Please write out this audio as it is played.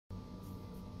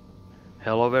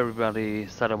Hello everybody,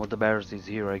 Saddam the Bears is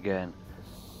here again.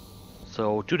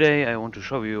 So today I want to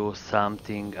show you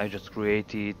something I just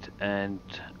created and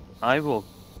I will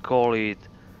call it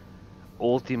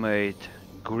Ultimate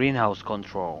Greenhouse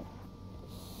Control.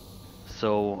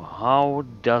 So how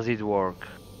does it work?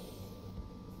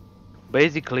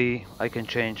 Basically I can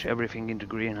change everything in the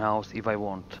greenhouse if I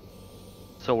want.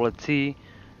 So let's see,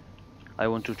 I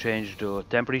want to change the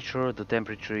temperature. The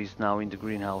temperature is now in the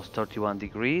greenhouse 31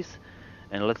 degrees.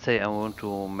 And let's say I want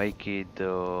to make it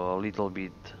a little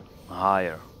bit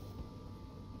higher.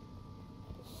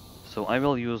 So I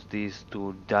will use these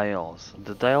two dials.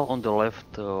 The dial on the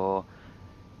left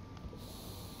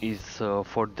is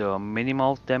for the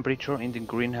minimal temperature in the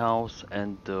greenhouse,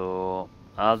 and the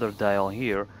other dial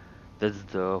here, that's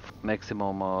the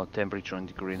maximum temperature in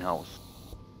the greenhouse.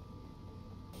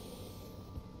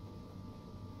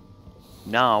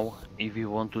 Now, if we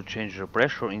want to change the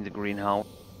pressure in the greenhouse,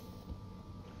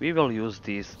 we will use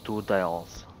these two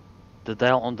dials. The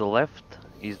dial on the left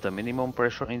is the minimum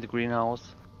pressure in the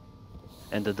greenhouse,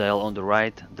 and the dial on the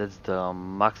right, that's the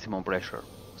maximum pressure.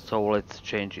 So let's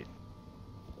change it.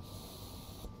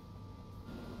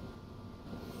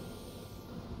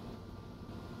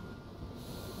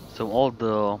 So all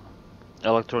the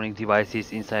electronic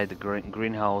devices inside the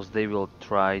greenhouse, they will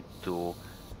try to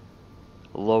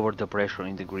lower the pressure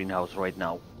in the greenhouse right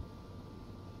now.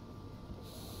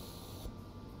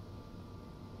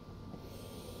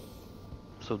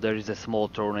 So there is a small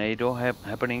tornado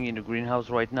happening in the greenhouse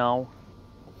right now.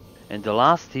 And the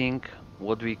last thing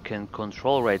what we can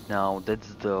control right now,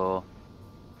 that's the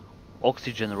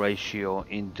oxygen ratio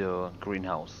in the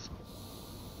greenhouse.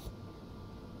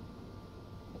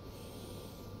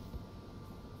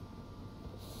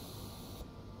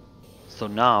 So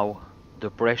now the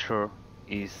pressure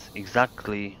is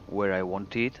exactly where I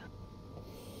want it.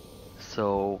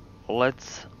 So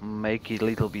let's make it a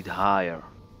little bit higher.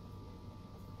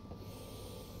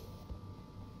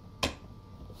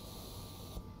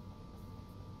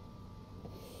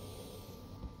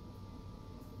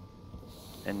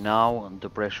 And now the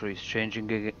pressure is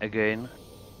changing again.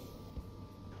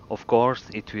 Of course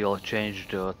it will change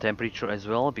the temperature as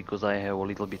well, because I have a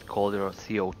little bit colder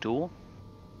CO2.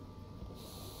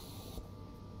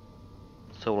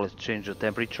 So let's change the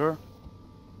temperature.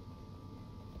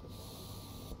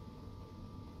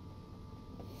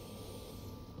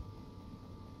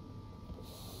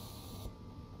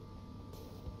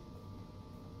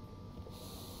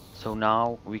 So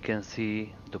now we can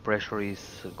see the pressure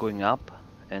is going up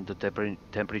and the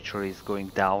temperature is going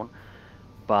down.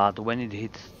 But when it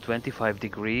hits 25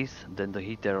 degrees, then the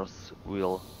heaters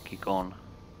will kick on.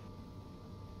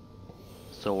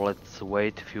 So let's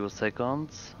wait a few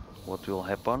seconds. What will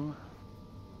happen?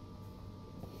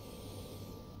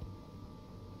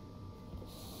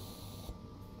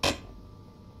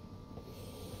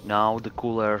 Now the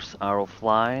coolers are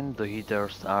offline, the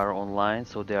heaters are online,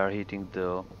 so they are heating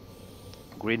the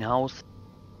greenhouse.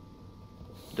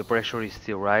 The pressure is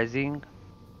still rising,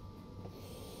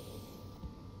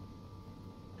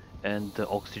 and the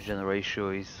oxygen ratio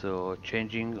is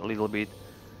changing a little bit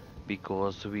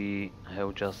because we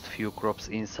have just few crops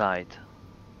inside.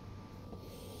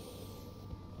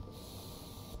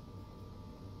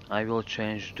 I will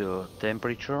change the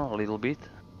temperature a little bit.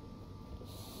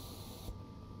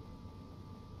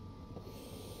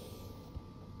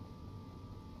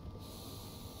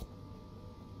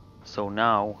 So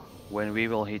now when we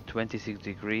will hit 26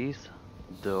 degrees,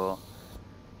 the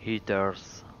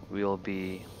heaters will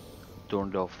be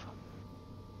turned off.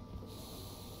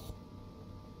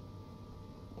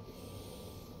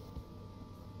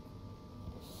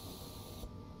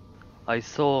 I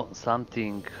saw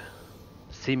something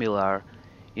similar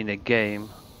in a game,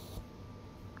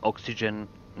 oxygen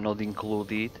not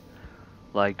included,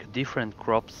 like different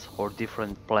crops or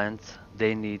different plants,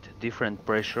 they need different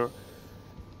pressure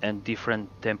and different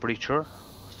temperature.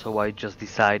 So I just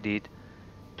decided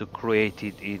to create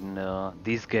it in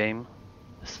this game,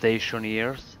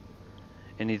 Stationeers,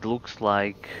 and it looks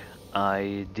like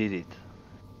I did it.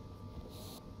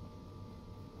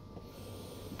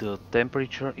 The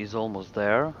temperature is almost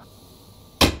there.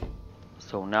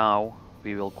 So now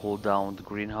we will cool down the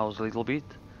greenhouse a little bit.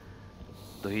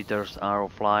 The heaters are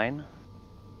offline.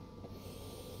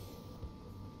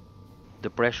 The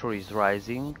pressure is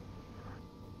rising.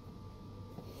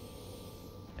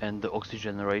 And the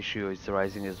oxygen ratio is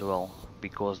rising as well,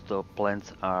 because the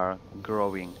plants are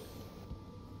growing.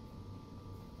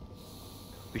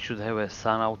 We should have a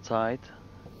sun outside.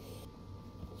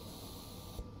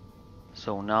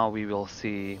 So now we will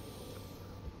see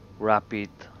rapid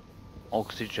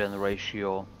oxygen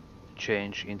ratio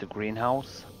change in the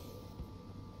greenhouse.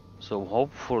 So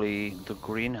hopefully the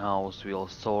greenhouse will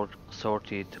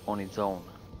sort it on its own.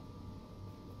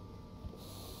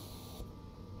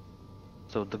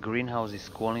 So the greenhouse is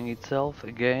cooling itself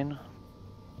again.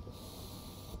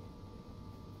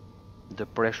 The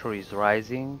pressure is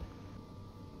rising.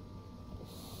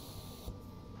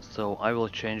 So I will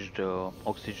change the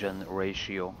oxygen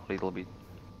ratio a little bit.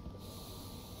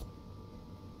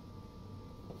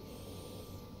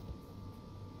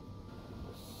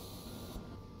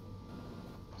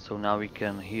 So now we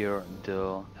can hear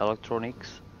the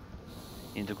electronics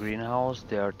in the greenhouse.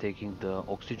 They are taking the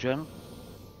oxygen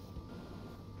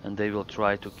and they will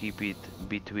try to keep it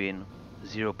between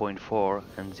 0.4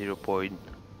 and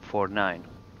 0.49.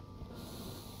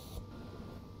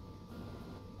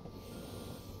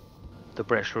 The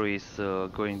pressure is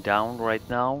going down right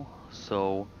now,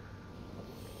 so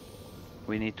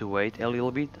we need to wait a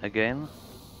little bit again.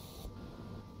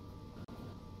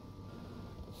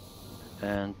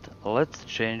 And let's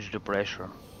change the pressure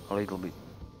a little bit.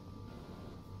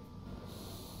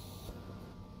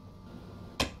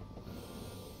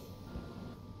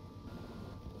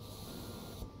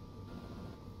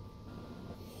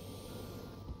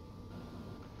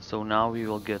 So now we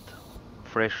will get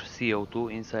fresh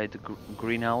CO2 inside the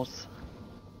greenhouse.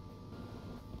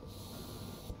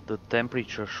 The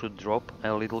temperature should drop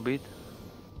a little bit.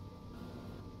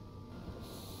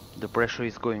 The pressure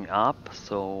is going up,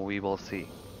 so we will see.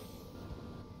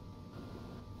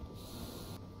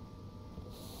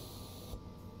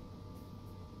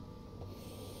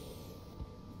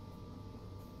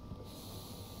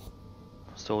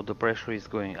 So the pressure is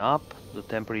going up, the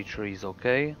temperature is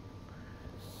okay.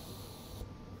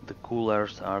 The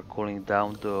coolers are cooling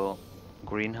down the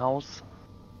greenhouse.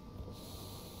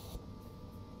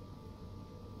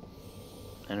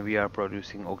 And we are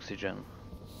producing oxygen.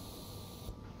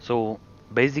 So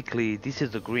basically this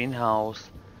is the greenhouse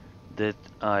that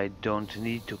I don't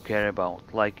need to care about.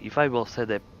 Like if I will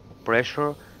set a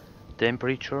pressure,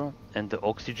 temperature and the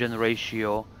oxygen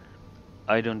ratio,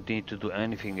 I don't need to do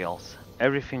anything else.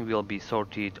 Everything will be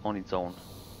sorted on its own.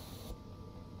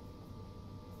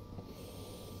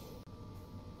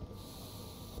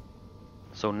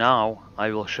 So now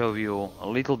I will show you a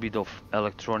little bit of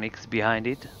electronics behind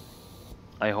it.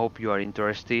 I hope you are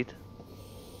interested.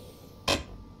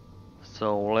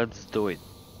 So let's do it.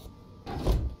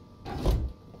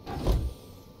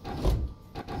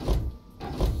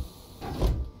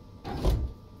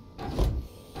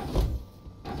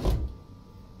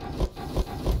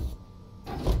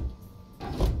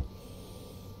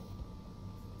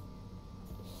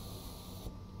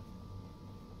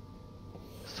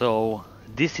 So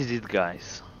this is it,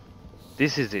 guys.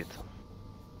 This is it.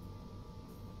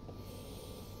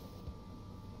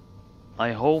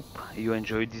 I hope you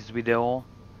enjoyed this video.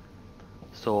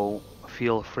 So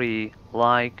feel free,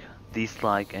 like,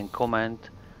 dislike and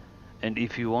comment. And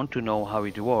if you want to know how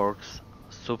it works,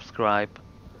 subscribe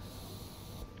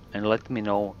and let me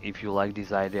know if you like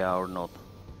this idea or not.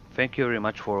 Thank you very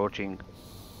much for watching.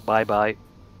 Bye bye.